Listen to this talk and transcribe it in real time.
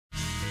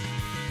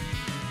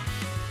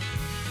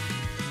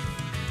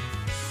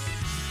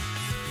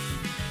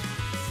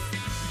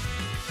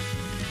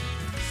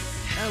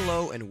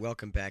Hello and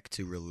welcome back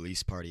to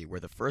Release Party, where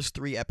the first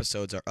 3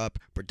 episodes are up,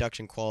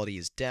 production quality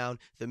is down,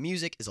 the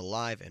music is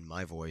alive, and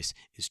my voice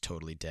is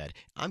totally dead.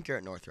 I'm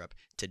Garrett Northrup.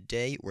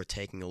 Today we're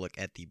taking a look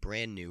at the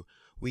brand new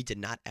We Did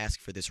Not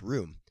Ask for This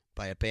Room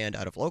by a band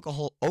out of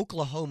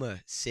Oklahoma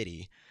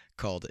City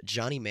called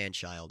Johnny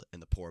Manchild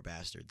and the Poor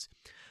Bastards.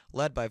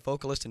 Led by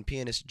vocalist and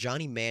pianist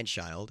Johnny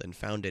Manchild and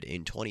founded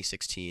in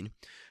 2016,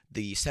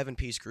 the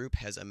 7-piece group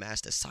has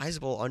amassed a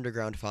sizable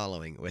underground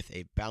following with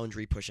a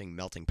boundary-pushing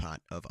melting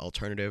pot of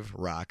alternative,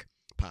 rock,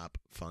 pop,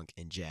 funk,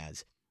 and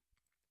jazz.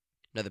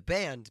 Now, the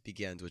band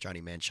begins with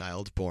Johnny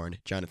Manchild, born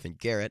Jonathan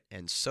Garrett,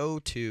 and so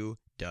too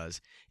does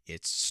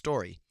its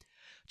story.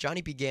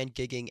 Johnny began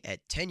gigging at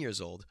 10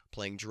 years old,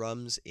 playing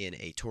drums in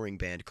a touring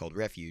band called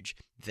Refuge,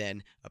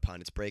 then,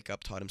 upon its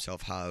breakup, taught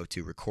himself how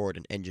to record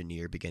and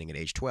engineer beginning at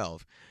age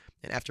 12.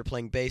 And after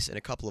playing bass in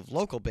a couple of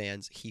local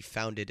bands, he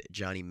founded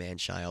Johnny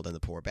Manchild and the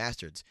Poor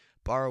Bastards,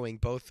 borrowing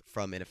both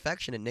from an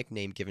affectionate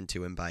nickname given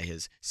to him by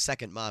his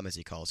second mom, as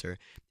he calls her,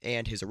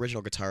 and his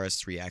original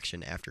guitarist's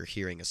reaction after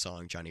hearing a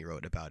song Johnny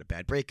wrote about a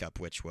bad breakup,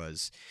 which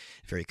was,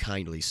 very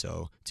kindly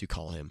so, to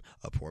call him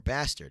a poor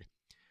bastard.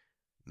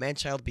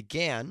 Manchild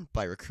began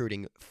by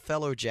recruiting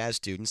fellow jazz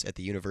students at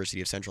the University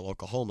of Central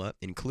Oklahoma,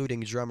 including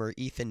drummer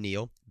Ethan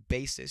Neal,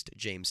 bassist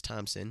James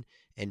Thompson,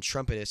 and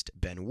trumpetist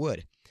Ben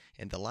Wood.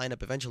 And the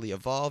lineup eventually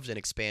evolved and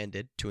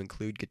expanded to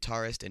include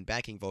guitarist and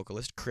backing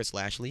vocalist Chris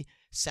Lashley,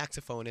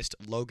 saxophonist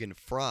Logan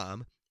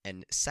Fromm,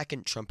 and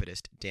second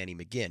trumpetist Danny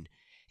McGinn.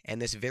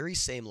 And this very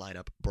same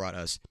lineup brought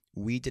us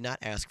We Did Not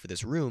Ask for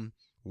This Room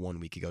 1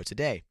 week ago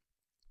today.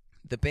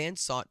 The band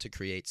sought to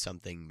create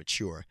something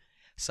mature,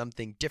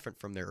 something different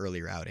from their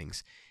earlier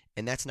outings.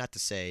 And that's not to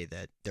say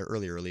that their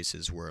earlier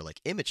releases were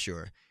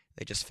immature.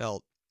 They just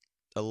felt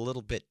a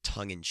little bit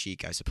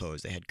tongue-in-cheek, I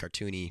suppose. They had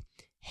cartoony,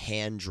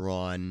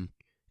 hand-drawn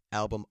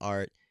album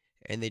art,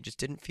 and they just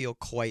didn't feel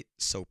quite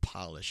so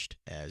polished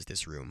as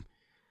this room.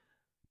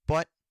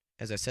 But,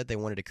 as I said, they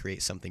wanted to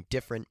create something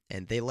different,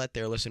 and they let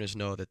their listeners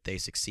know that they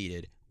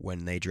succeeded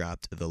when they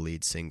dropped the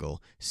lead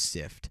single,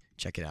 Sift.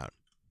 Check it out.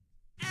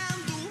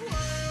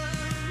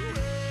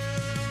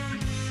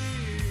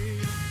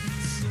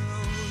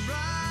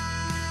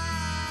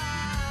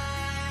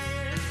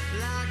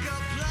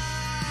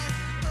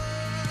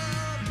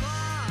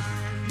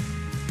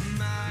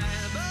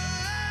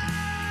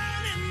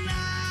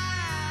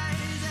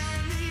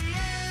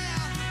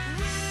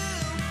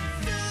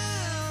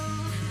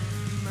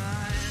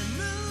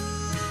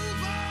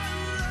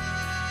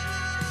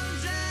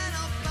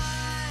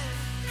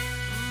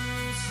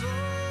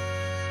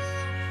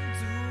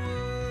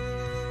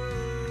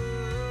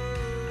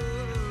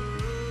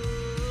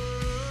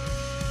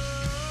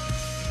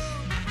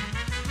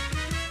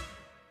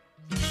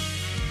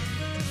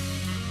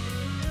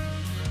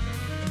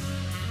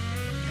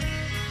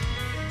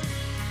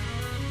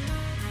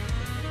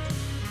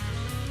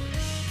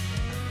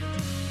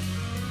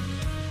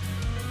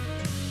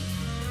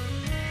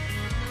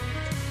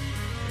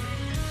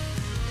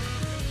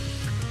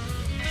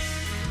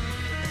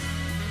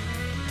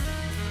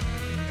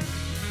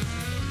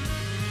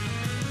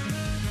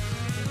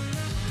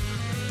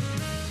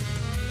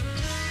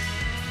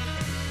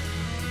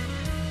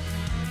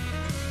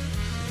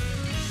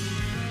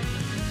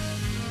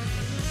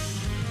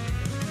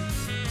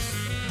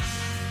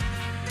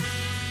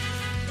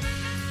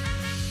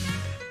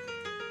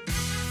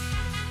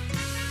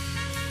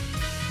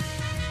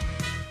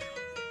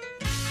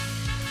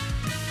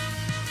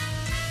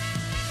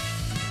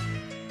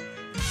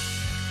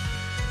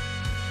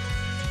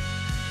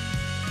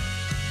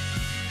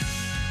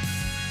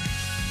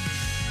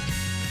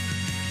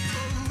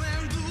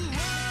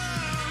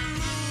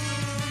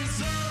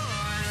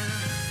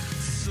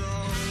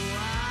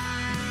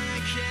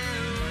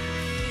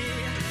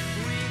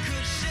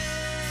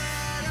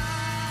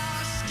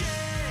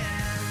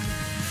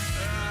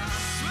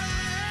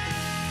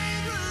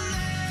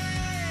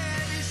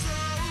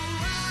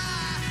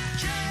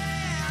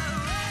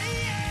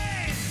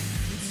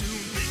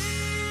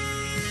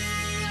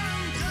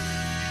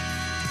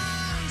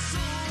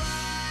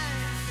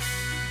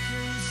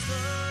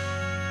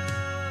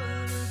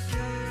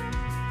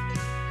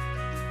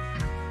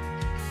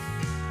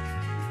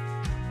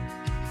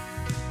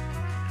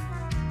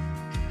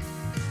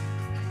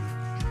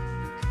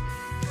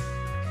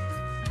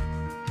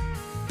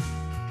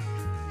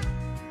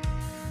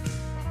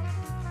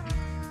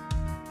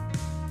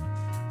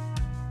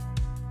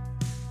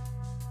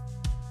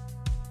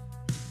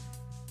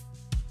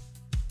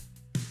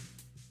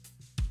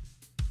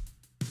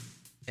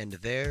 And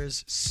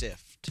there's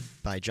Sift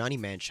by Johnny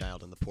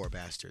Manchild and the Poor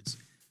Bastards.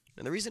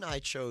 And the reason I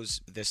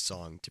chose this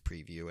song to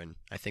preview, and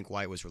I think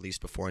why it was released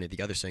before any of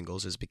the other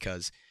singles, is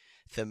because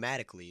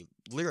thematically,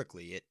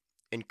 lyrically, it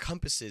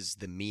encompasses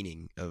the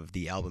meaning of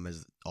the album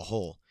as a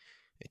whole.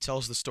 It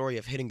tells the story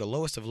of hitting the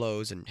lowest of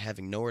lows and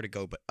having nowhere to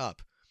go but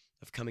up,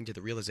 of coming to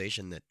the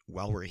realization that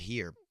while we're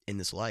here in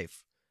this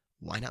life,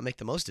 why not make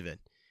the most of it?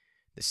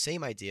 The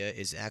same idea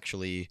is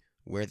actually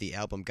where the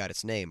album got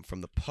its name,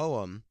 from a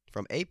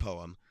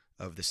poem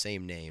of the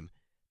same name,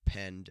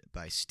 penned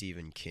by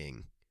Stephen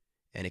King,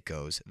 and it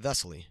goes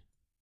thusly.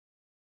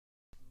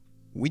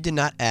 We did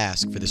not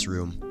ask for this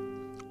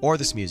room or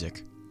this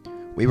music.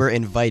 We were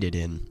invited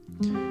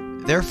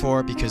in.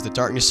 Therefore, because the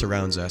darkness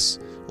surrounds us,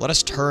 let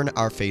us turn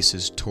our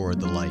faces toward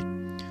the light.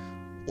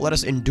 Let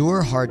us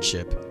endure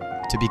hardship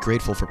to be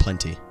grateful for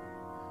plenty.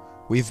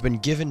 We've been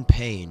given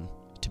pain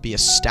to be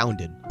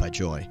astounded by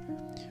joy.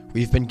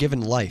 We've been given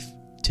life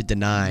to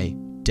deny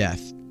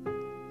death.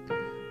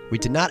 We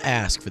did not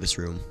ask for this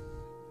room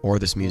or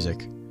this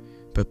music,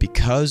 but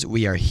because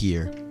we are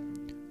here,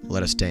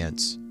 let us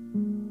dance.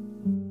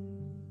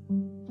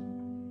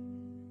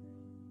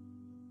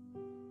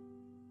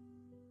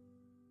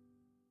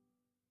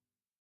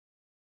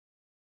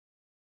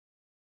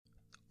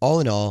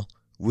 All in all,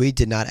 We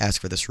Did Not Ask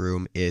for This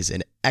Room is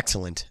an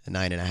excellent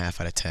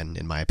 9.5 out of 10,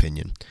 in my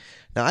opinion.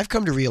 Now, I've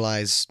come to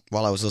realize,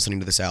 while I was listening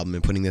to this album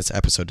and putting this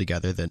episode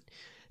together, that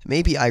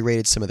maybe I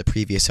rated some of the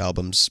previous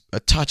albums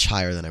a touch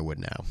higher than I would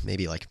now,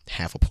 maybe like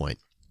half a point.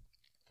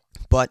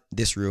 But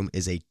this room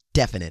is a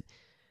definite,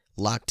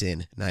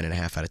 locked-in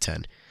 9.5 out of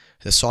 10.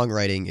 The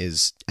songwriting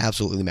is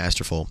absolutely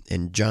masterful,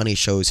 and Johnny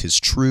shows his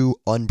true,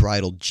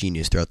 unbridled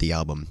genius throughout the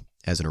album,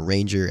 as an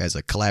arranger, as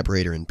a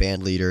collaborator and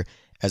band leader,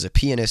 as a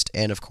pianist,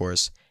 and of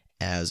course,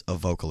 as a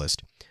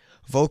vocalist.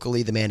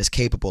 Vocally, the man is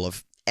capable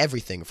of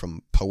everything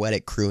from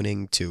poetic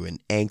crooning to an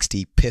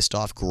angsty,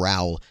 pissed-off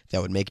growl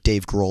that would make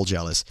Dave Grohl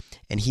jealous,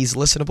 and he's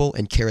listenable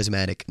and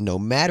charismatic no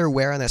matter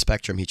where on that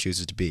spectrum he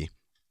chooses to be.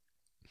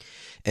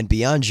 And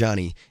beyond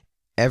Johnny,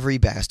 every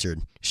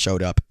bastard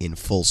showed up in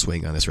full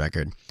swing on this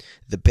record.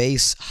 The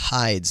bass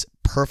hides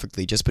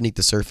perfectly just beneath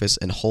the surface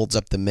and holds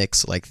up the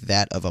mix like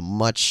that of a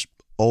much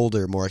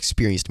older, more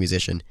experienced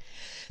musician.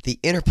 The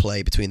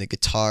interplay between the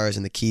guitars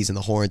and the keys and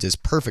the horns is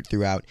perfect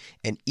throughout,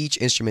 and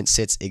each instrument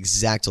sits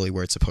exactly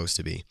where it's supposed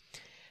to be.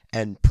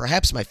 And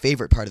perhaps my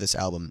favorite part of this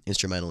album,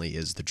 instrumentally,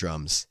 is the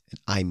drums.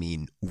 I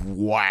mean,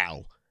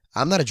 wow.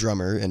 I'm not a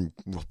drummer, and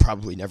will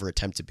probably never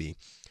attempt to be,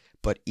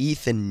 but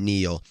Ethan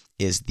Neal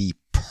is the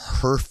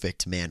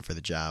perfect man for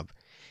the job.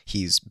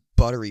 He's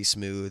buttery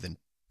smooth and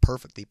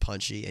perfectly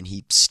punchy, and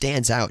he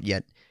stands out,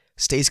 yet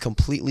stays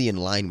completely in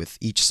line with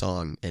each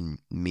song and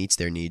meets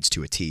their needs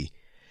to a T.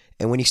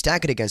 And when you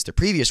stack it against their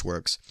previous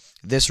works,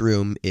 this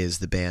room is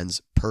the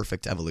band's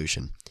perfect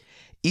evolution.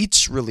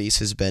 Each release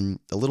has been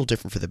a little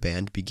different for the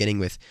band, beginning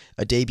with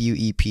a debut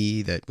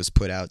EP that was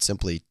put out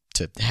simply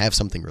to have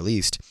something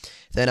released,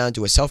 then on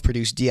to a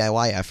self-produced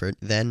DIY effort,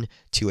 then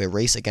to a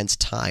race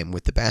against time,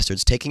 with the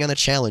Bastards taking on the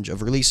challenge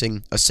of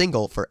releasing a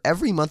single for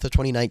every month of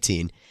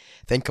 2019,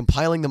 then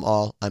compiling them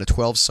all on a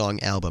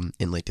 12-song album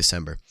in late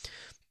December.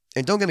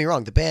 And don't get me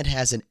wrong, the band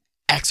has an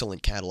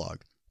excellent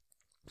catalog.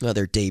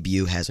 Their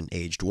debut hasn't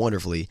aged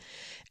wonderfully,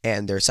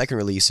 and their second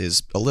release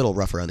is a little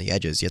rougher on the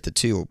edges, yet the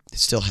two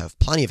still have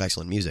plenty of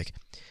excellent music.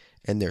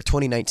 And their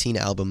 2019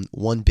 album,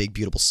 One Big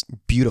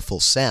Beautiful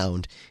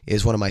Sound,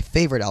 is one of my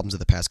favorite albums of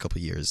the past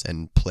couple years,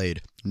 and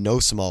played no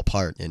small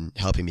part in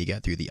helping me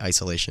get through the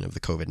isolation of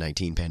the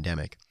COVID-19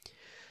 pandemic.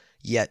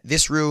 Yet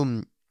this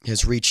room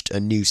has reached a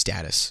new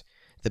status.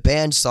 The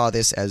band saw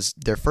this as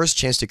their first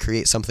chance to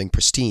create something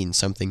pristine,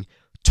 something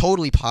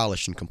totally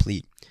polished and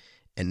complete,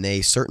 and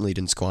they certainly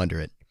didn't squander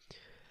it.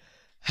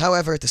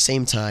 However, at the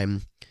same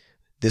time,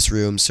 this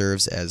room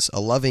serves as a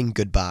loving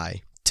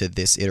goodbye to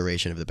this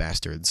iteration of the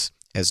Bastards,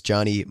 as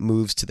Johnny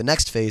moves to the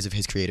next phase of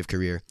his creative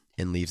career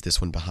and leaves this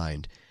one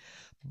behind.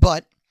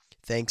 But,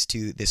 thanks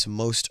to this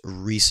most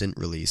recent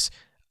release,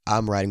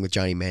 I'm riding with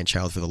Johnny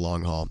Manchild for the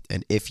long haul,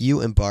 and if you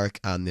embark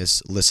on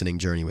this listening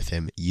journey with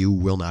him, you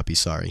will not be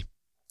sorry.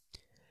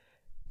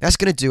 That's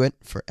going to do it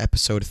for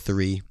episode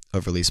 3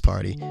 of Release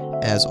Party.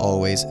 As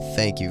always,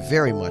 thank you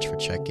very much for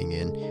checking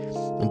in,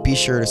 and be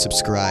sure to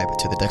subscribe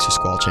to the Dexter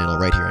Squall channel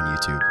right here on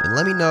YouTube, and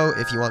let me know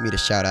if you want me to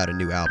shout out a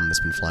new album that's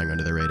been flying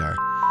under the radar.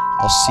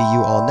 I'll see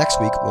you all next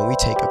week when we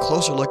take a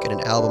closer look at an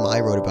album I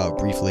wrote about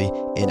briefly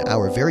in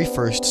our very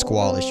first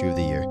Squall issue of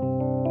the year.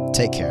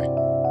 Take care.